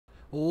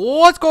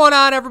What's going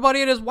on,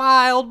 everybody? It is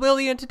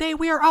WildWilly, and today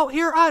we are out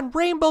here on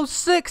Rainbow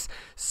Six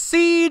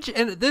Siege,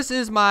 and this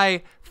is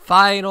my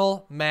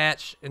final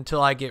match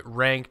until I get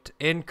ranked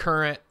in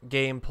current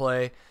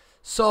gameplay.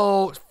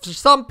 So for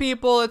some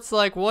people, it's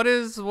like, what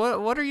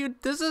are you?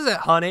 This isn't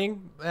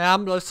hunting. And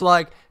I'm just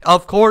like,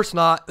 of course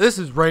not. This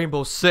is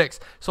Rainbow Six.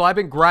 So I've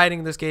been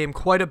grinding this game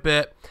quite a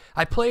bit.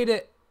 I played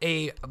it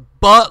a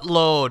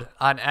buttload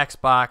on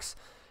Xbox,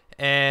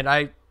 and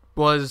I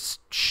was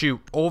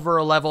over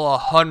a level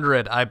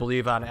 100, I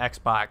believe, on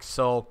Xbox.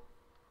 So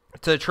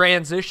to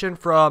transition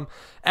from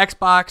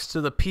Xbox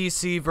to the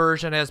PC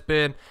version has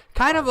been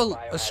kind of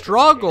a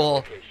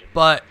struggle,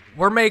 but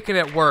we're making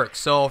it work.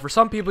 So for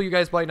some people, you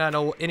guys might not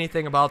know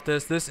anything about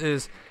this. This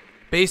is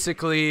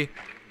basically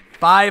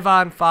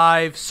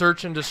 5-on-5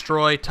 search and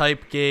destroy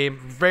type game,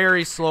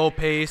 very slow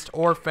paced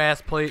or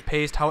fast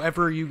paced.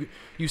 However you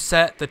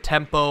set the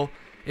tempo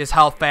is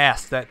how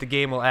fast that the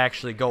game will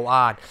actually go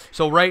on.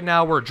 So right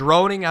now we're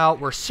droning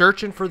out, we're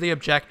searching for the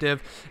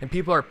objective, and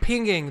people are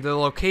pinging the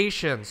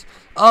locations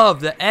of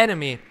the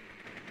enemy.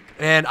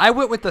 And I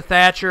went with the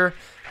Thatcher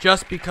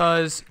just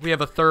because we have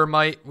a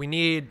thermite. We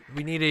need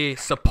a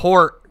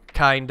support,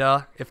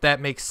 kinda, if that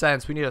makes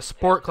sense. We need a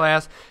support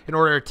class in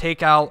order to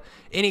take out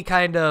any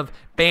kind of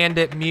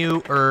bandit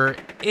mute or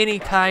any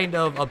kind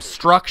of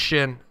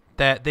obstruction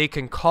that they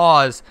can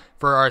cause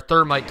for our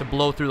thermite to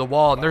blow through the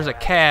wall. And there's a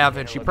cav,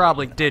 and she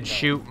probably did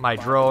shoot my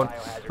drone,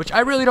 which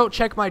I really don't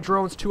check my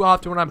drones too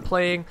often when I'm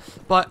playing,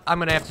 but I'm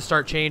gonna have to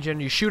start changing.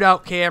 You shoot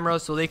out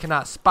cameras so they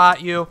cannot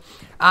spot you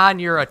on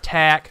your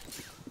attack.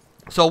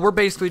 So we're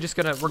basically just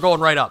we're going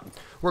right up.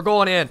 We're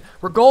going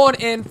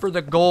in for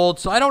the gold.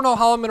 So I don't know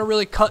how I'm gonna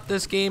really cut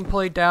this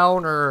gameplay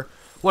down or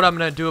what I'm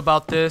gonna do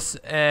about this,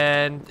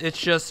 and it's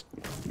just,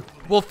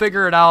 we'll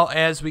figure it out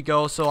as we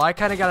go. So I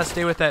kind of gotta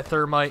stay with that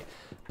thermite,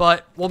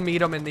 but we'll meet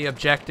them in the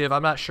objective.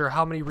 I'm not sure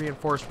how many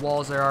reinforced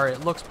walls there are.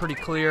 It looks pretty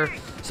clear.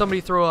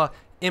 Somebody throw a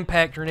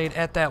impact grenade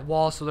at that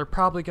wall, so they're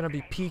probably going to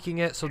be peeking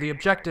it. So the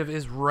objective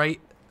is right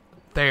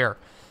there.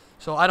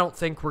 So I don't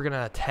think we're going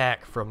to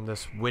attack from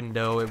this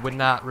window. It would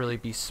not really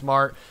be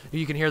smart.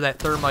 You can hear that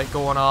thermite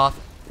going off.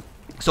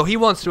 So he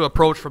wants to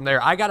approach from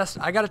there. I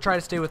gotta try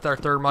to stay with our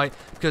thermite,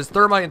 because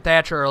thermite and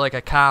Thatcher are like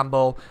a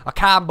combo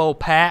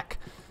pack.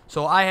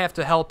 So I have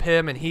to help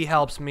him and he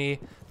helps me.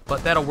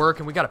 But that'll work,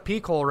 and we got a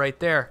peek hole right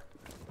there.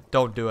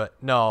 Don't do it.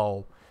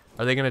 No.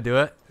 Are they going to do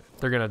it?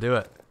 They're going to do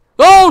it.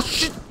 Oh,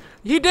 shit!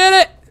 He did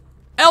it!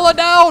 Ella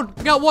down!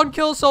 We got one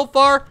kill so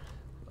far.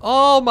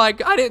 Oh, my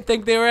God. I didn't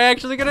think they were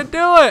actually going to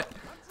do it.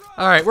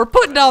 All right, we're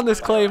putting down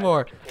this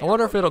claymore. I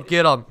wonder if it'll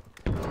get them.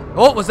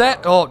 Oh, was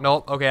that? Oh,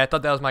 no. Okay, I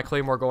thought that was my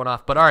claymore going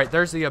off. But, all right,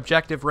 there's the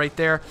objective right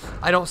there.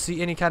 I don't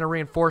see any kind of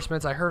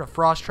reinforcements. I heard a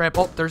frost trap.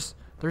 Oh, there's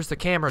the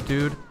camera,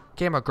 dude.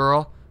 Camera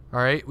girl. All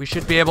right, we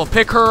should be able to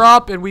pick her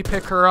up, and we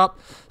pick her up.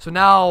 So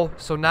now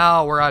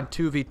we're on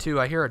 2v2.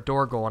 I hear a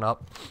door going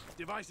up.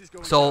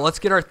 So let's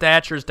get our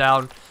Thatchers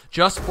down.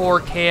 Just 4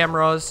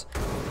 cameras,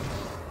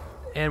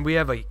 and we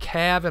have a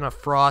cav and a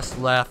frost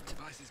left.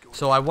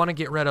 So I want to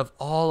get rid of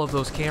all of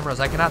those cameras.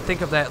 I cannot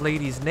think of that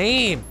lady's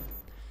name.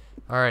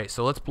 All right,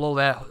 so let's blow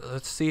that.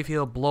 Let's see if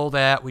he'll blow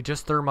that. We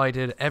just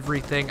thermited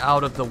everything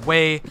out of the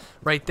way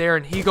right there,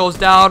 and he goes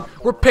down.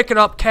 We're picking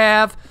up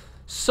cav.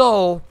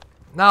 So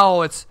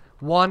now it's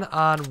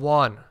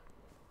 1-on-1,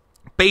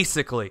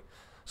 basically.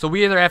 So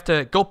we either have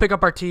to go pick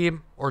up our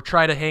team or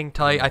try to hang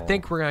tight. I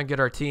think we're gonna get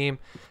our team.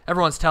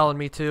 Everyone's telling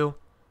me to.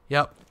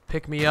 Yep,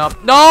 pick me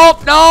up.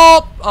 Nope.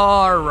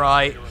 All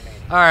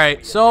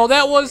right, so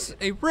that was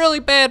a really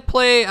bad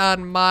play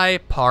on my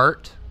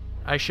part.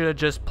 I should have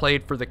just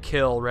played for the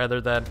kill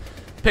rather than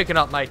picking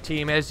up my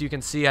team. As you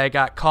can see, I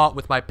got caught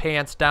with my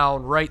pants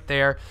down right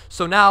there.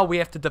 So now we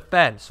have to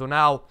defend. So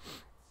now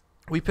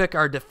we pick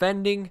our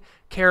defending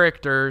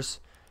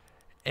characters,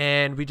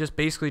 and we just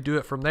basically do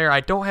it from there. I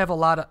don't have a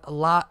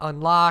lot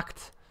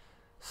unlocked,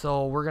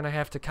 so we're gonna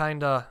have to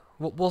kind of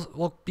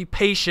we'll be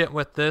patient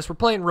with this. We're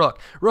playing Rook.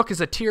 Rook is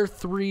a tier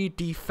 3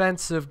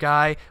 defensive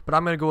guy, but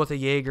I'm gonna go with a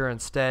Jaeger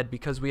instead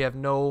because we have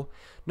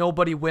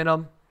nobody win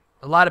him.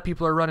 A lot of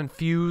people are running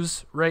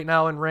Fuse right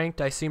now in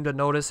ranked, I seem to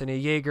notice, and a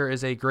Jaeger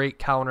is a great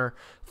counter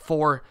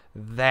for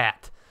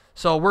that.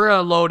 So we're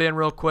gonna load in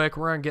real quick.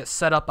 We're gonna get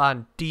set up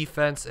on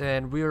defense,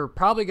 and we're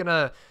probably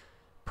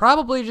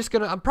just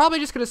gonna I'm probably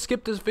just gonna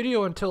skip this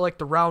video until like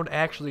the round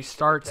actually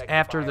starts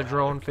after the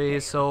drone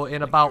phase. So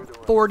in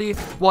about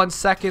 41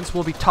 seconds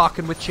we'll be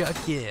talking with you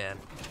again.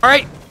 All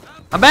right,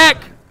 I'm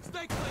back.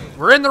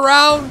 We're in the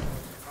round.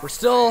 We're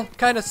still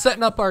kind of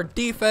setting up our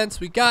defense.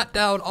 We got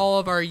down all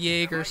of our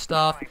Jaeger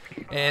stuff,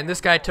 and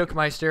this guy took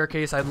my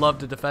staircase. I'd love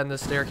to defend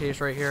this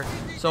staircase right here.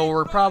 So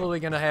we're probably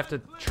gonna have to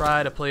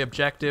try to play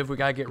objective. We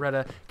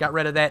gotta got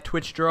rid of that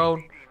Twitch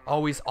drone.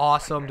 Always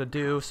awesome to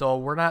do. So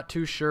we're not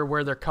too sure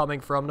where they're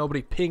coming from.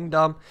 Nobody pinged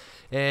them,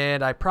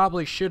 and I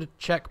probably should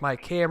check my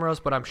cameras,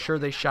 but I'm sure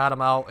they shot them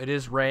out. It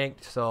is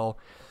ranked, so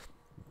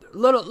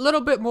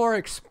little bit more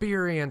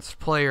experienced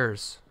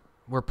players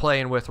we're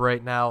playing with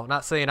right now.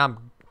 Not saying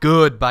I'm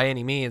good by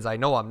any means. I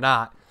know I'm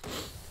not,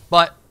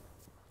 but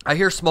I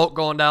hear smoke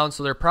going down,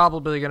 so they're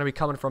probably going to be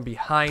coming from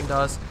behind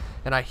us.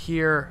 And I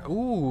hear,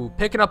 ooh,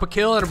 picking up a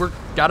kill, and we're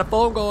got a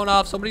phone going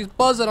off. Somebody's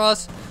buzzing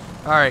us.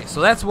 All right,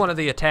 so that's one of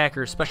the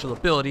attacker's special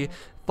ability.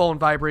 Phone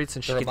vibrates,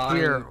 and she can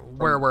hear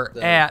where we're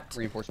at.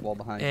 Reinforced wall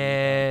behind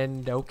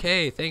and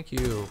okay, thank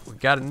you. We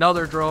got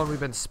another drone. We've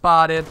been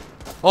spotted.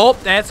 Oh,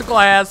 that's a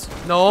glass.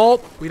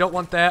 Nope, we don't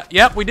want that.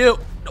 Yep, we do.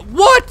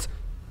 What?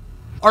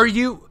 Are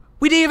you?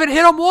 We didn't even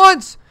hit him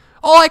once.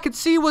 All I could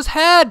see was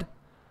head.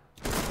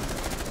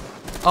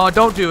 Oh,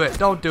 don't do it.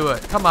 Don't do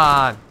it. Come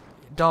on.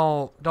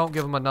 Don't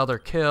give him another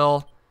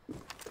kill.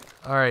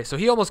 All right, so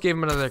he almost gave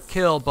him another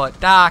kill, but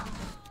Doc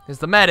is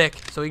the medic,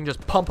 so he can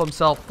just pump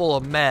himself full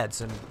of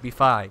meds and be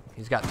fine.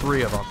 He's got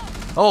 3 of them.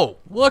 Oh,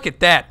 look at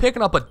that.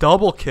 Picking up a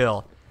double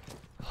kill.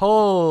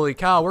 Holy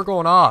cow, we're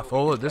going off.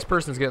 Oh, this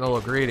person's getting a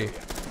little greedy.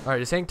 All right,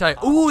 just hang tight.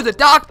 Ooh, the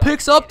Doc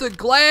picks up the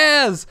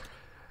glass.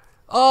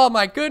 Oh,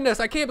 my goodness.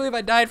 I can't believe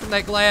I died from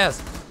that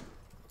glass.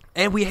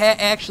 And we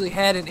actually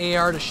had an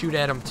AR to shoot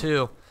at him,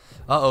 too.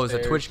 Uh-oh, is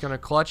the Twitch going to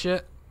clutch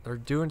it? They're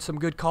doing some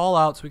good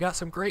call-outs. We got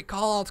some great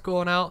call-outs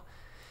going out.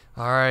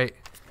 All right,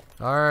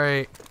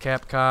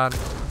 Capcom.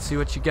 Let's see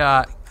what you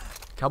got.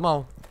 Come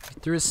on. He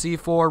threw a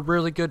C4.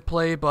 Really good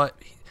play, but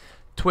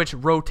Twitch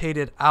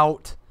rotated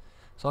out.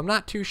 So I'm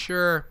not too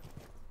sure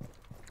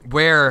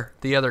where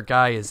the other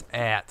guy is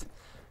at.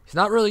 He's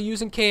not really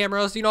using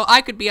cameras. You know,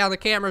 I could be on the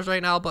cameras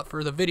right now, but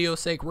for the video's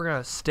sake, we're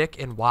going to stick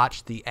and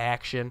watch the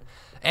action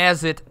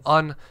as it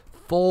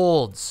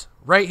unfolds.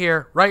 Right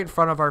here, right in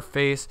front of our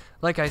face.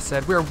 Like I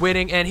said, we're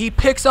winning, and he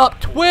picks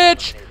up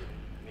Twitch.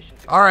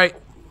 All right,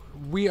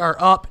 we are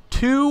up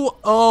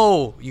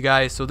 2-0, you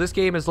guys. So this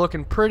game is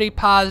looking pretty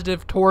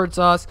positive towards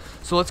us.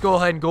 So let's go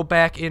ahead and go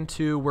back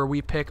into where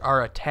we pick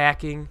our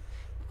attacking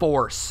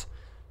force.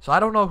 So I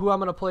don't know who I'm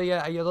going to play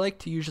yet. I like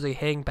to usually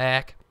hang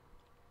back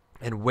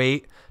and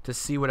wait to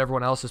see what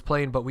everyone else is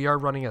playing, but we are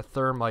running a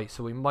thermite,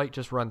 so we might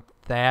just run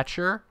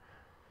Thatcher.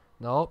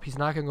 Nope, he's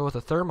not going to go with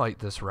a thermite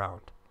this round.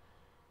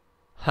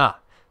 Huh.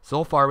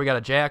 So far, we got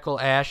a Jackal,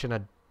 Ash, and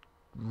a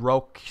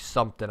Roke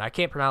something. I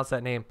can't pronounce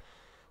that name.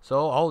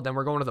 So, oh, then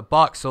we're going to the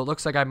Bucks. So it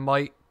looks like I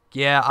might,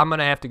 yeah, I'm going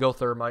to have to go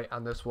thermite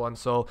on this one.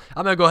 So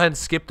I'm going to go ahead and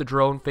skip the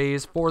drone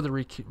phase for the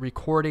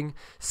recording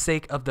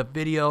sake of the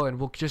video. And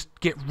we'll just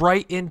get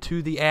right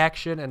into the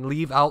action and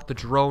leave out the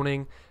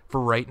droning for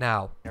right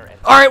now.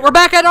 All right, we're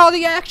back at all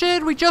the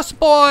action. We just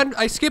spawned.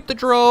 I skipped the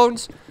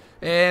drones.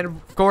 And,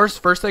 of course,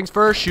 first things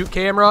first, shoot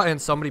camera.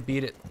 And somebody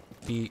beat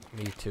me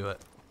to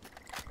it.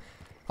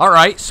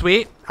 Alright,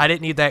 sweet. I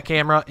didn't need that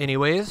camera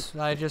anyways.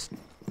 I just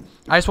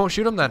won't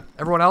shoot him then.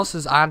 Everyone else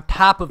is on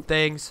top of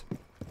things.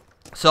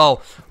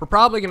 So, we're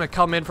probably going to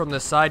come in from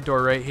this side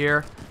door right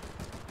here.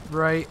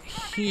 Right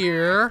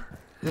here.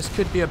 This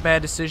could be a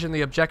bad decision.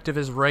 The objective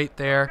is right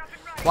there.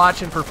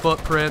 Watching for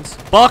footprints.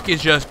 Buck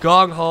is just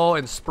gung-ho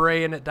and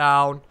spraying it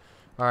down.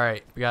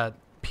 Alright, we got to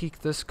peek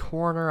this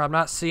corner. I'm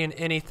not seeing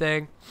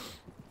anything.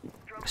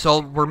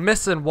 So we're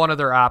missing one of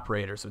their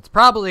operators. It's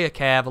probably a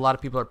Cav. A lot of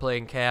people are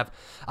playing Cav.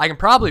 I can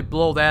probably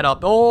blow that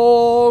up.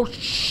 Oh,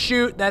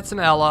 shoot. That's an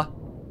Ella.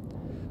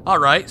 All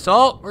right.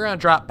 So we're going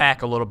to drop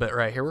back a little bit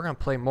right here. We're going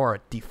to play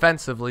more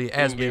defensively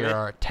as we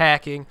are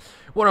attacking.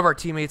 One of our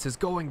teammates is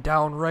going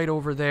down right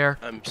over there.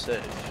 I'm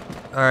safe.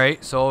 All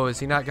right. So is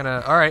he not going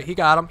to? All right. He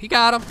got him. He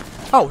got him.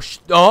 Oh,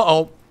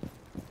 uh-oh.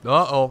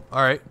 Uh-oh.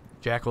 All right.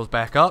 Jackal's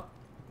back up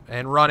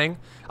and running.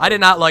 I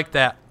did not like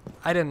that.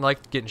 I didn't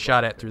like getting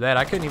shot at through that.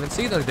 I couldn't even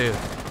see the dude.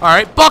 All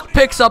right, Buck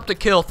picks up the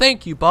kill.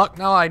 Thank you, Buck.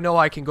 Now I know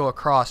I can go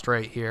across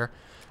right here.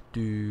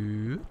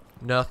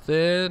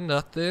 Nothing.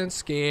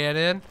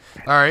 Scanning.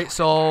 All right,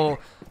 so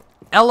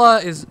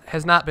Ella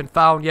has not been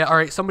found yet. All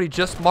right, somebody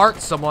just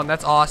marked someone.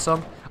 That's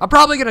awesome. I'm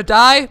probably going to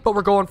die, but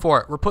we're going for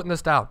it. We're putting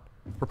this down.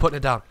 We're putting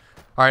it down.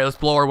 All right, let's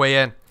blow our way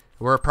in.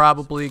 We're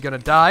probably going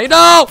to die.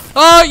 No!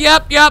 Oh,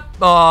 yep.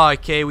 Oh,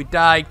 okay, we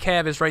died.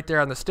 Cav is right there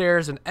on the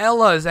stairs, and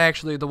Ella is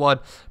actually the one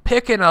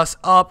picking us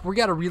up. We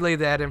got to relay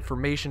that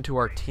information to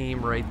our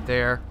team right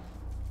there.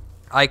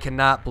 I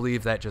cannot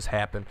believe that just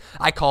happened.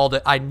 I called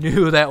it. I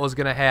knew that was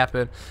going to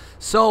happen.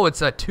 So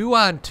it's a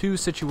 2-on-2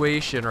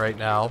 situation right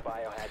now.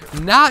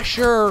 Not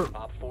sure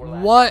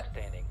what...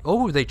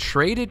 Oh, they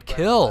traded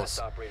kills.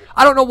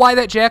 I don't know why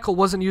that Jackal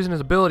wasn't using his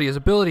ability. His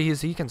ability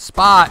is he can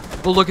spot.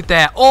 But look at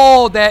that.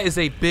 Oh, that is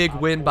a big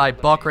win by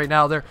Buck right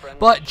now there.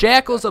 But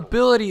Jackal's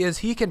ability is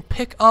he can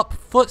pick up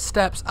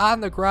footsteps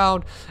on the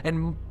ground,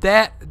 and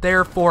that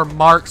therefore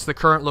marks the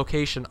current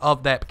location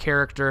of that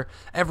character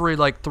every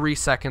like 3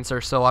 seconds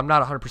or so. I'm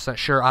not 100%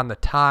 sure on the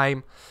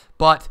time,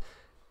 but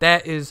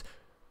that is...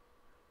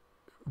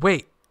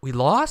 Wait, we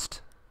lost?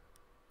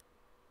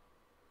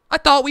 I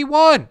thought we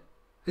won.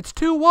 It's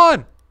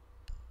 2-1.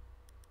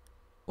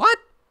 What?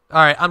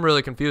 All right, I'm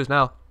really confused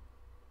now.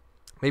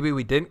 Maybe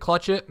we didn't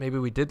clutch it. Maybe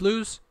we did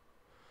lose.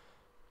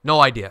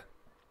 No idea.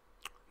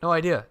 No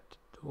idea.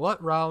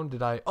 What round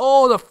did I...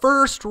 Oh, the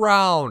first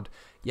round.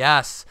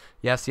 Yes,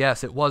 yes,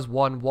 yes. It was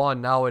 1-1.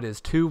 Now it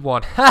is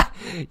 2-1. Ha!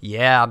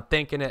 Yeah, I'm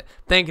thinking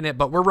it.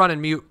 But we're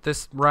running mute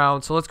this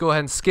round, so let's go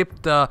ahead and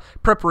skip the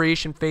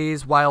preparation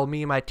phase while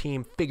me and my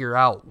team figure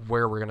out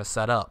where we're gonna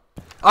set up.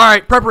 All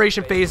right,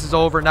 preparation phase is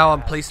over. Now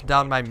I'm placing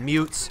down my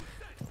mutes.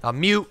 A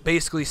mute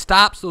basically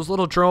stops those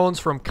little drones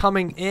from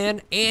coming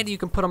in, and you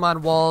can put them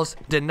on walls,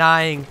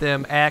 denying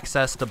them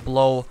access to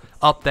blow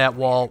up that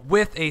wall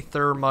with a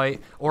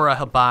thermite or a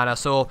Habana.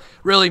 So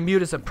really,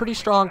 mute is a pretty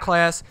strong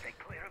class,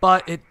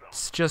 but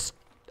it's just,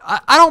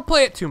 I don't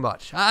play it too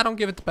much. I don't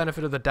give it the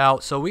benefit of the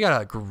doubt. So we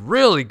got a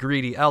really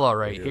greedy Ella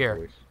right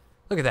here.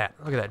 Look at that.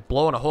 Look at that.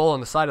 Blowing a hole in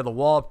the side of the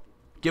wall,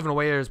 giving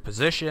away his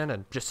position,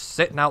 and just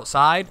sitting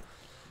outside.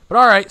 But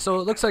all right, so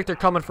it looks like they're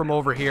coming from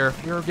over here.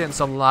 We're getting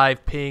some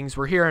live pings.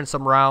 We're hearing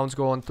some rounds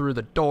going through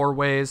the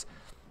doorways.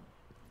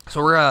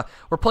 So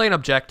we're playing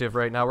objective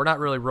right now. We're not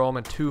really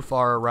roaming too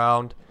far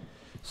around.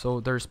 So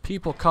there's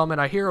people coming.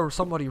 I hear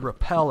somebody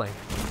rappelling.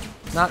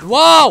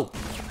 Whoa!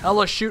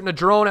 Ella's shooting a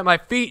drone at my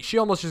feet. She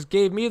almost just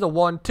gave me the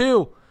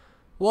 1-2.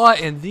 What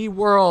in the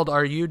world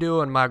are you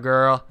doing, my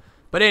girl?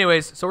 But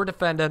anyways, so we're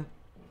defending.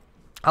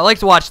 I like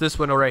to watch this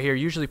window right here.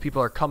 Usually people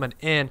are coming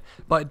in,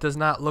 but it does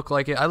not look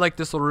like it. I like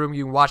this little room.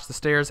 You can watch the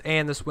stairs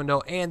and this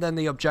window and then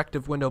the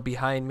objective window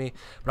behind me.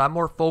 But I'm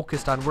more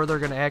focused on where they're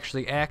going to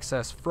actually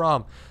access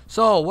from.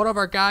 So one of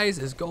our guys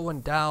is going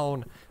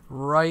down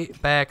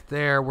right back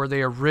there where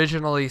they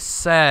originally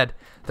said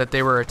that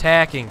they were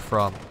attacking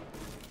from.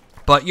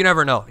 But you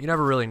never know. You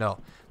never really know.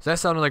 Does that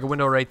sound like a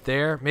window right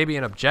there? Maybe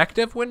an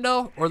objective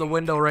window or the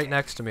window right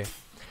next to me?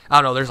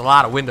 I don't know. There's a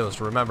lot of windows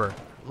to remember.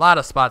 A lot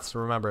of spots to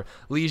remember.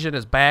 Legion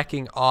is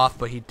backing off,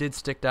 but he did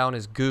stick down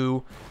his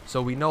goo.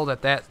 So we know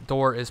that that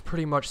door is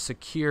pretty much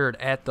secured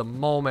at the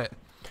moment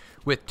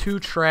with 2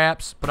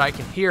 traps, but I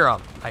can hear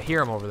them. I hear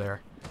them over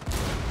there.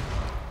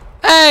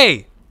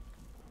 Hey!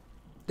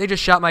 They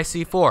just shot my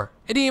C4.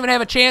 It didn't even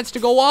have a chance to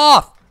go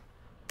off.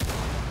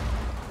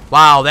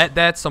 Wow,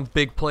 that's some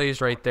big plays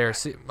right there.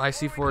 See, my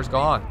C4 is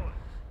gone.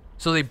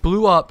 So they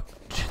blew up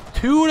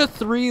 2 to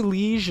 3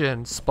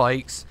 Legion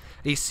spikes,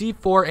 a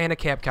C4, and a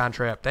Capcom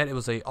trap. That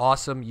was an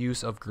awesome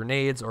use of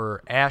grenades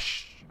or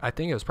ash. I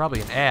think it was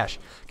probably an ash.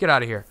 Get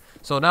out of here.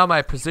 So now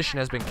my position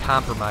has been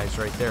compromised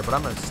right there, but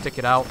I'm going to stick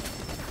it out.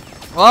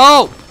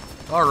 Oh!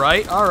 All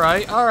right, all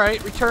right, all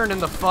right. Returning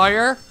the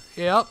fire.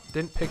 Yep,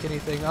 didn't pick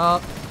anything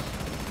up.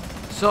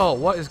 So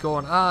what is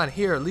going on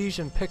here?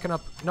 Legion picking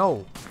up,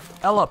 no,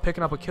 Ella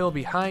picking up a kill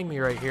behind me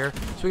right here.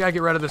 So we got to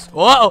get rid of this.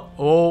 Uh-oh.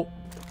 Oh.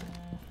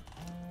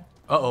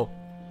 Uh-oh.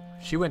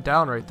 She went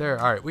down right there.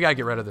 All right, we got to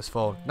get rid of this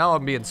phone. Now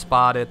I'm being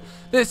spotted.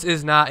 This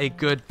is not a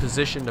good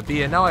position to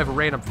be in. Now I have a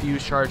random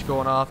fuse charge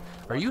going off.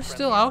 Are you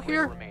still out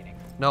here?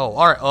 No.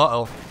 All right,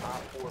 uh-oh.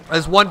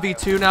 There's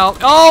 1v2 now.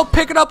 Oh,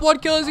 picking up 1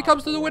 kill as he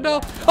comes through the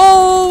window.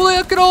 Oh,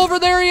 look at over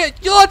there.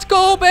 Let's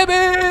go,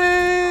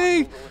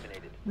 baby.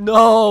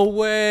 No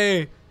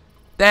way.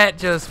 That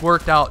just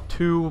worked out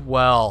too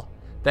well.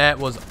 That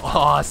was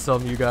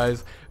awesome, you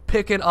guys.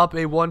 Picking up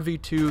a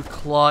 1v2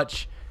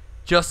 clutch.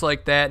 Just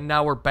like that, and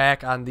now we're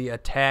back on the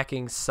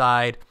attacking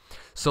side.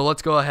 So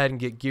let's go ahead and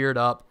get geared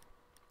up.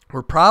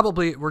 We're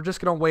just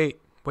gonna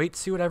wait to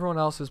see what everyone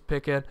else is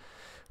picking.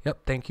 Yep,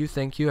 thank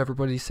you.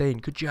 Everybody's saying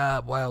good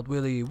job, Wild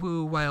Willy,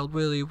 woo, Wild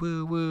Willy,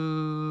 woo,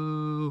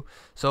 woo.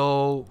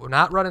 So we're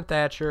not running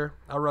Thatcher.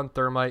 I'll run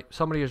Thermite.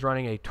 Somebody is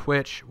running a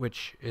Twitch,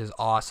 which is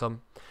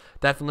awesome.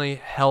 Definitely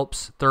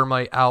helps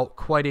Thermite out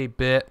quite a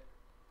bit.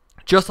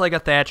 Just like a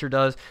Thatcher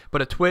does,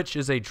 but a Twitch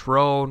is a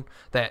drone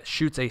that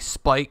shoots a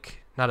spike.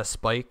 Not a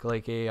spike,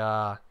 like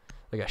a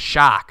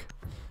shock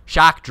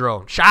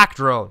drone.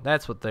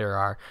 That's what they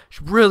are.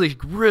 Really,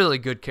 really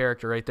good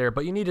character right there.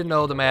 But you need to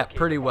know the map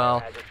pretty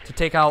well to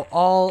take out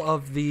all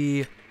of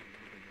the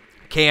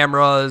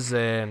cameras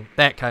and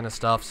that kind of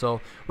stuff. So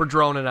we're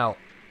droning out.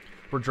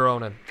 We're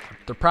droning.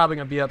 They're probably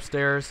gonna be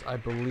upstairs, I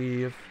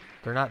believe.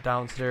 They're not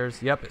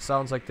downstairs. Yep, it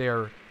sounds like they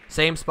are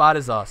same spot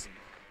as us.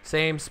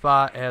 Same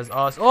spot as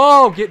us.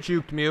 Oh, get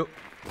juked, mute.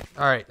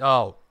 All right.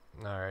 Oh,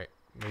 all right.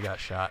 We got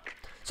shot.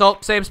 So,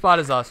 same spot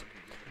as us.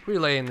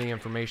 Relaying the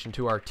information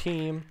to our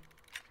team.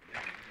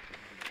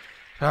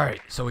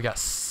 Alright, so we got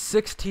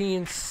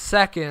 16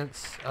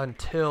 seconds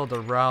until the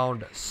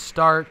round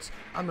starts.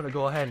 I'm going to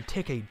go ahead and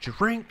take a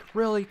drink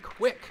really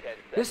quick.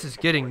 This is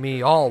getting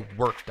me all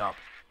worked up.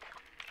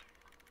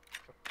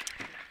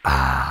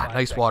 Ah,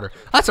 nice water.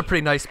 That's a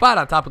pretty nice spot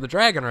on top of the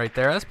dragon right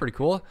there. That's pretty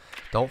cool.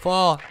 Don't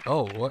fall.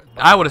 Oh, what?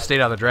 I would have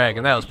stayed on the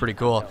dragon. That was pretty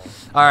cool.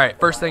 Alright,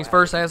 first things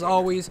first, as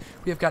always,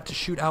 we have got to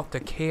shoot out the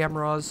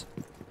cameras.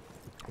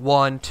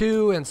 1,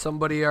 2, and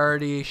somebody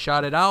already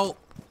shot it out.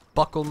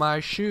 Buckle my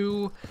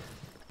shoe.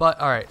 But,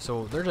 alright,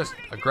 so they're just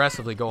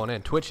aggressively going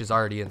in. Twitch is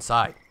already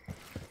inside.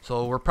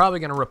 So we're probably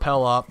going to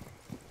rappel up,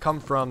 come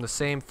from the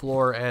same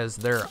floor as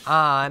they're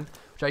on,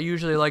 which I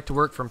usually like to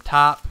work from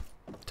top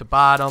to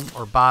bottom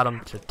or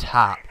bottom to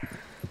top.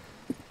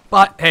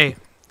 But, hey,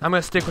 I'm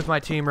going to stick with my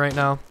team right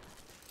now.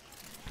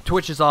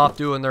 Twitch is off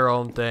doing their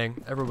own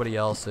thing. Everybody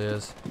else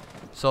is.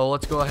 So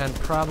let's go ahead and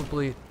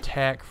probably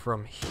attack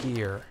from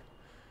here.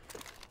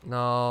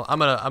 No, I'm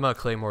gonna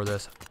claymore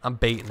this. I'm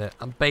baiting it.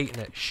 I'm baiting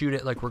it. Shoot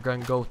it like we're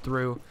gonna go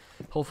through.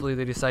 Hopefully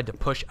they decide to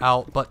push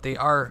out, but they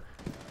are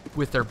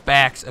with their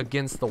backs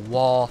against the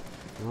wall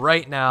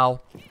right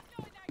now.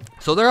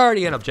 So they're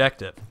already in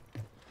objective.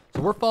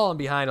 So we're falling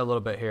behind a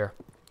little bit here.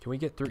 Can we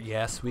get through?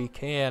 Yes, we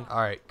can. All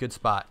right, good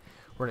spot.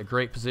 We're in a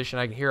great position.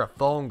 I can hear a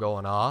phone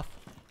going off.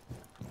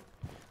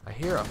 I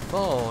hear a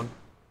phone.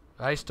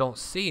 I just don't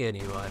see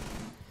anyone.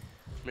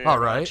 All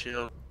right.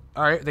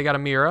 All right, they got a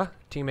Mira.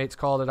 Teammates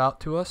called it out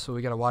to us, so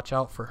we got to watch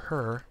out for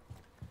her.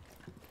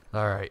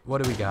 All right,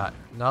 what do we got?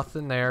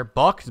 Nothing there.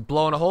 Buck is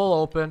blowing a hole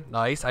open.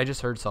 Nice. I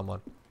just heard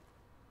someone.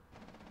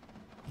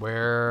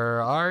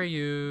 Where are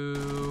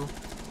you?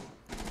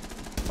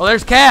 Oh,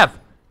 there's Cav.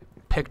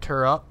 Picked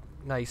her up.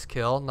 Nice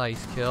kill.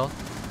 Nice kill.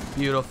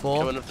 Beautiful.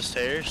 Coming up the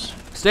stairs.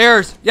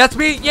 Stairs. That's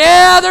me.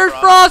 Yeah, there's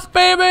Frost,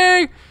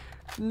 baby.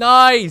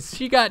 Nice.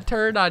 She got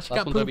turned on. She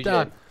got pooped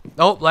on.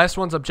 Oh, last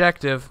one's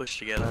objective. Push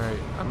together. All right,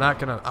 I'm not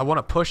gonna. I want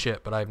to push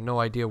it, but I have no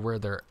idea where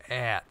they're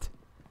at.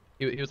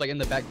 He was like in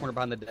the back corner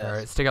behind the desk. All right,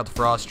 let's take out the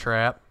frost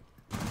trap.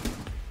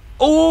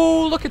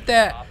 Oh, look at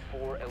that!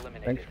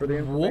 Thanks for the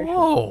information.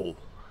 Whoa!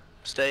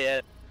 Stay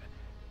at.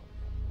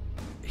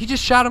 He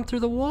just shot him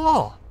through the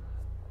wall.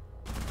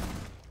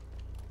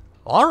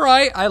 All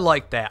right, I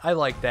like that. I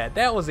like that.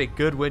 That was a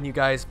good win, you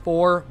guys.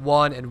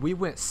 4-1, and we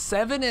went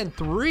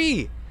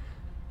 7-3.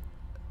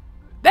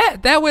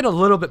 That went a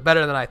little bit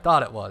better than I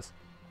thought it was.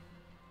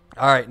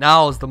 All right,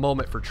 now is the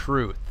moment for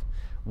truth.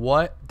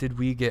 What did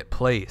we get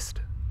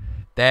placed?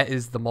 That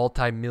is the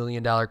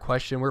multi-million-dollar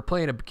question. We're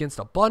playing against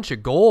a bunch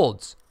of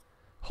golds.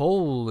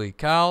 Holy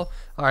cow.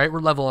 All right, we're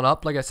leveling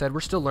up. Like I said, we're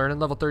still learning.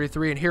 Level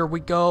 33, and here we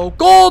go.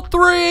 Gold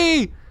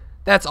 3!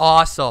 That's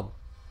awesome.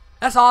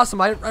 That's awesome.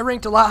 I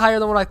ranked a lot higher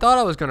than what I thought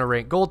I was going to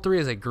rank. Gold 3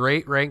 is a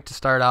great rank to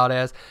start out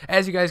as.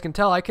 As you guys can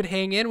tell, I could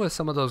hang in with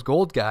some of those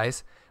gold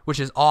guys, which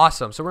is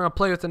awesome. So we're going to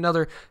play with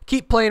another,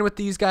 keep playing with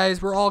these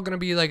guys. We're all going to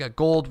be like a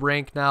gold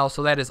rank now,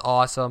 so that is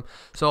awesome.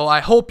 So I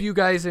hope you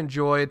guys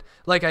enjoyed.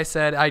 Like I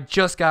said, I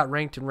just got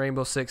ranked in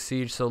Rainbow Six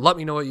Siege, so let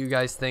me know what you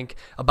guys think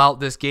about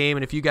this game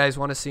and if you guys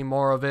want to see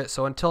more of it.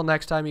 So until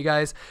next time, you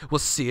guys, we'll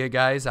see you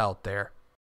guys out there.